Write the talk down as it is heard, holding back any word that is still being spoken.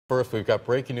First, we've got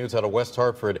breaking news out of West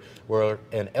Hartford where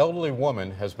an elderly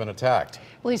woman has been attacked.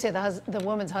 Police say the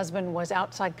woman's husband was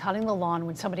outside cutting the lawn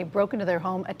when somebody broke into their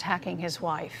home, attacking his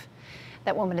wife.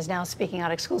 That woman is now speaking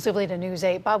out exclusively to News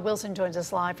 8. Bob Wilson joins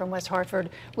us live from West Hartford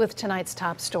with tonight's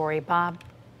top story. Bob.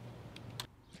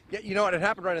 Yeah, you know what? It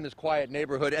happened right in this quiet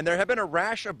neighborhood, and there have been a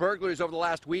rash of burglaries over the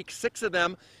last week, 6 of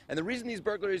them. And the reason these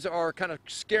burglaries are kind of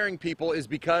scaring people is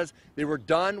because they were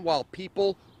done while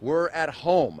people were at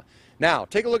home. Now,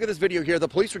 take a look at this video here. The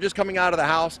police were just coming out of the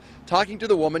house, talking to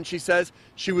the woman. She says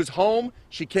she was home.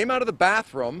 She came out of the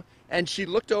bathroom, and she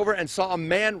looked over and saw a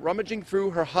man rummaging through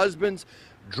her husband's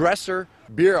dresser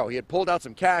bureau. He had pulled out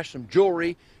some cash, some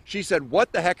jewelry. She said,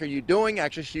 "What the heck are you doing?"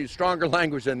 Actually, she used stronger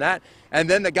language than that. And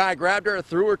then the guy grabbed her and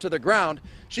threw her to the ground.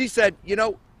 She said, you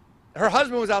know, her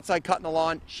husband was outside cutting the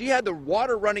lawn. She had the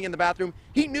water running in the bathroom.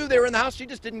 He knew they were in the house. She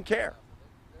just didn't care.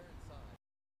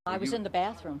 I was in the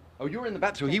bathroom. Oh, you were in the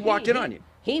bathroom. So he walked in on you.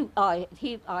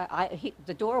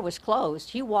 The door was closed.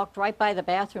 He walked right by the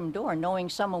bathroom door, knowing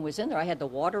someone was in there. I had the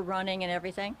water running and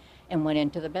everything, and went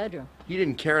into the bedroom. He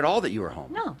didn't care at all that you were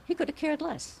home. No, he could have cared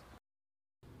less.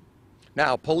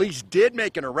 Now, police did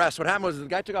make an arrest. What happened was the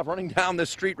guy took off running down this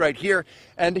street right here,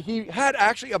 and he had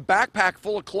actually a backpack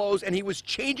full of clothes, and he was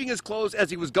changing his clothes as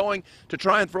he was going to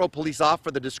try and throw police off for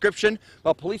the description.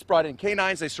 Well, police brought in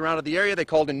canines. They surrounded the area. They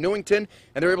called in Newington,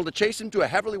 and they were able to chase him to a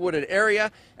heavily wooded area,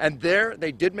 and there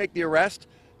they did make the arrest.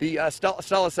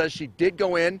 Stella says she did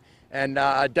go in and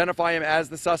identify him as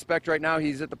the suspect. Right now,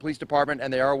 he's at the police department,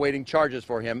 and they are awaiting charges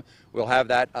for him. We'll have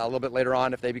that a little bit later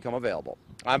on if they become available.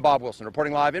 I'm Bob Wilson,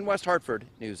 reporting live in West Hartford,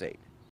 News 8.